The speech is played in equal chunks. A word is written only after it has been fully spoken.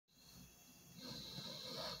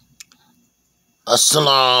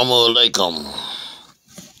Assalamu alaikum.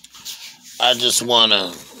 I just want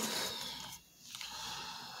to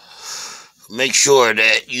make sure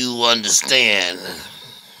that you understand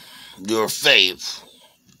your faith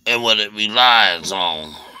and what it relies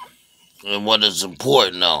on and what it's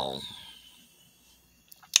important on.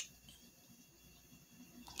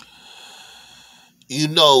 You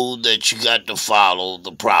know that you got to follow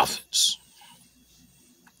the prophets.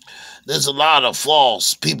 There's a lot of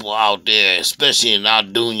false people out there, especially in our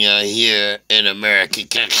dunya here in America.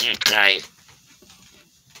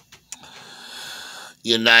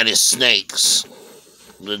 United Snakes,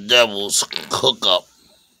 the devil's hookup.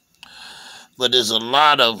 But there's a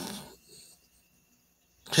lot of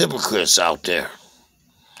hypocrites out there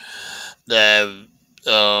that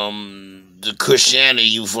the Christianity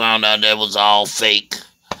you found out that was all fake.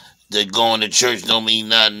 That going to church don't mean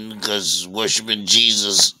nothing because worshiping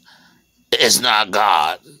Jesus is not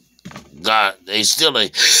God. God, they still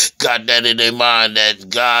ain't got that in their mind that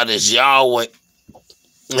God is Yahweh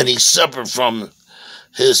and he's separate from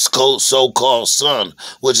his so-called son,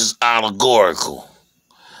 which is allegorical.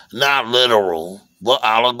 Not literal, but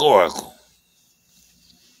allegorical.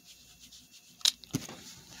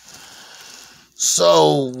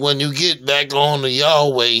 So when you get back on the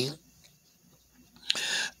Yahweh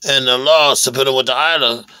and the law, submitted with the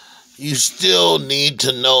idol, you still need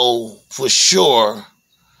to know for sure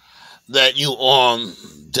that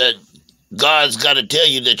that God's got to tell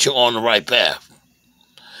you that you're on the right path.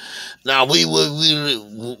 Now, we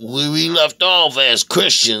left off as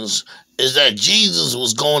Christians is that Jesus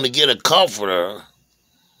was going to get a comforter,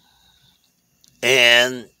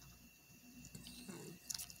 and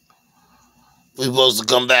we're supposed to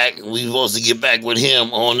come back, we're supposed to get back with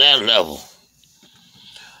him on that level.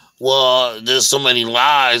 Well, there's so many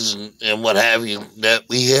lies and what have you that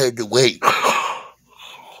we had to wait.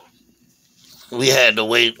 We had to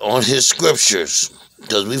wait on his scriptures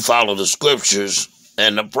because we follow the scriptures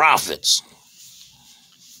and the prophets.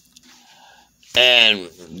 And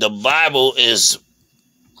the Bible is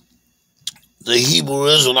the Hebrew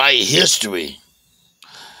Israelite history.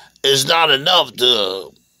 It's not enough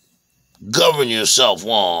to govern yourself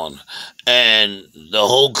on and the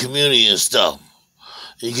whole community and stuff.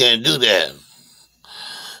 You can't do that.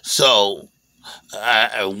 So,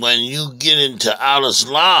 when you get into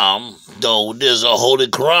Al-Islam, though, there's a Holy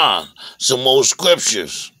Quran, some more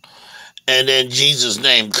scriptures. And then Jesus'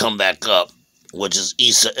 name come back up, which is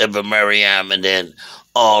Isa ibn Maryam, and then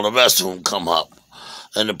all the rest of them come up,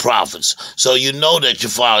 and the prophets. So you know that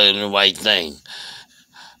you're following the right thing.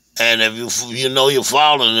 And if you know you're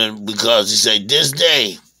following it because he said, this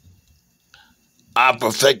day I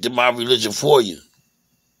perfected my religion for you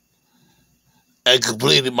and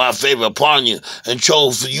completed my favor upon you and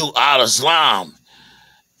chose for you Al-Islam,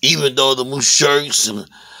 even though the mushriks and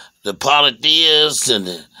the polytheists and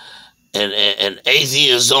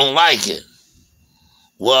atheists don't like it.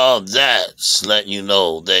 Well, that's letting you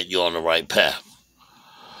know that you're on the right path.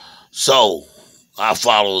 So, I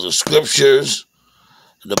follow the scriptures,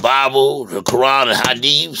 the Bible, the Quran, and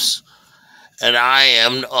Hadiths, and I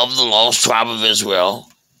am of the lost tribe of Israel,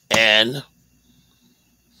 and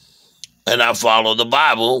I follow the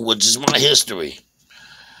Bible, which is my history.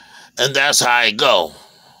 And that's how I go.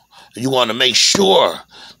 You want to make sure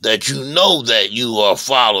that you know that you are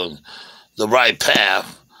following the right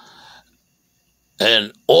path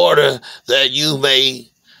in order that you may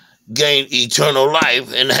gain eternal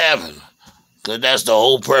life in heaven. Because that's the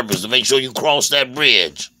whole purpose, to make sure you cross that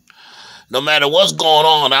bridge. No matter what's going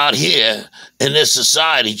on out here in this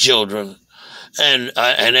society, children, and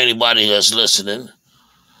anybody that's listening,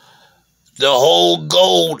 the whole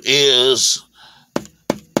goal is,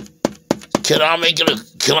 can I make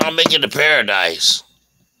it to paradise?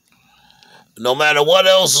 No matter what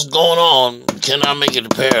else is going on, can I make it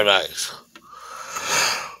to paradise?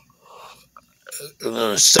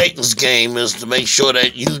 Satan's game is to make sure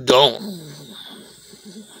that you don't.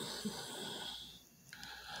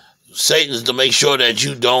 Satan's to make sure that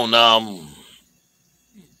you don't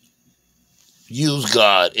use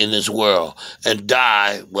God in this world and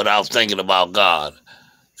die without thinking about God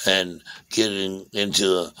and getting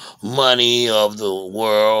into money of the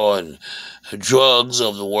world and drugs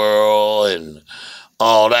of the world and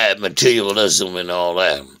all that, materialism and all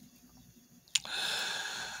that.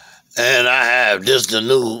 And I have just the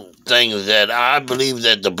new thing that I believe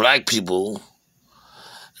that the black people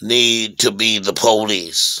need to be the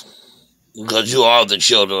police. Because you are the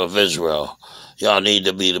children of Israel. Y'all need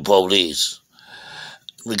to be the police.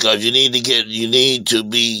 Because you need to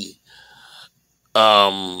be,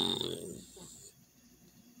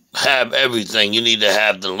 have everything. You need to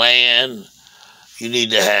have the land, You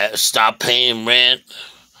need to stop paying rent.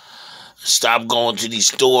 Stop going to these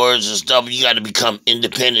stores and stuff. You got to become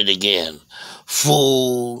independent again.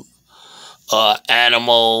 Food,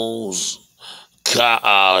 animals,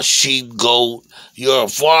 sheep, goat. You're a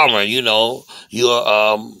farmer, you know. You're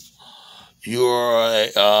a,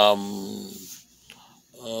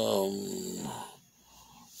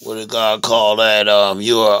 what did God call that?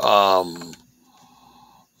 You're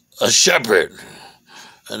a shepherd.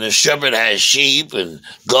 And the shepherd has sheep and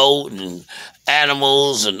goat and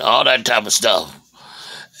animals and all that type of stuff.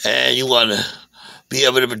 And you want to be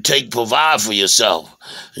able to provide for yourself.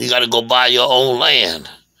 You got to go buy your own land.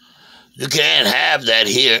 You can't have that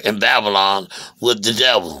here in Babylon with the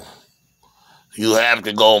devil. You have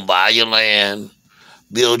to go and buy your land,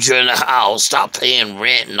 build your house, stop paying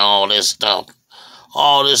rent and all this stuff.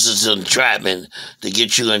 All this is entrapment to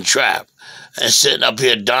get you entrapped. And sitting up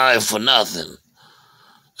here dying for nothing.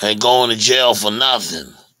 And going to jail for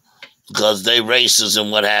nothing. Because they racist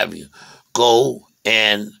and what have you. Go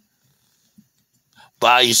and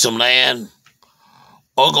buy you some land.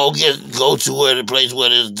 Or go to where the place where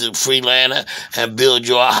there's the free land and build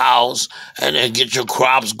your house and then get your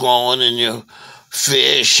crops growing and your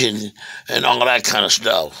fish and all that kind of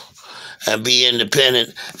stuff. And be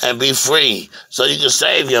independent and be free so you can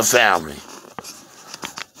save your family.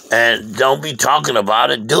 And don't be talking about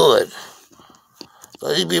it, do it. So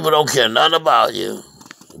these people don't care nothing about you.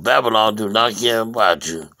 Babylon do not care about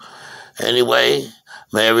you. Anyway,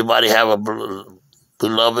 may everybody have a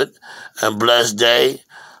beloved and blessed day.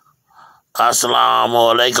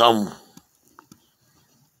 Assalamu alaikum.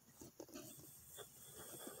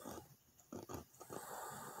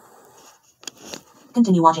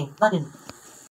 Continue watching button.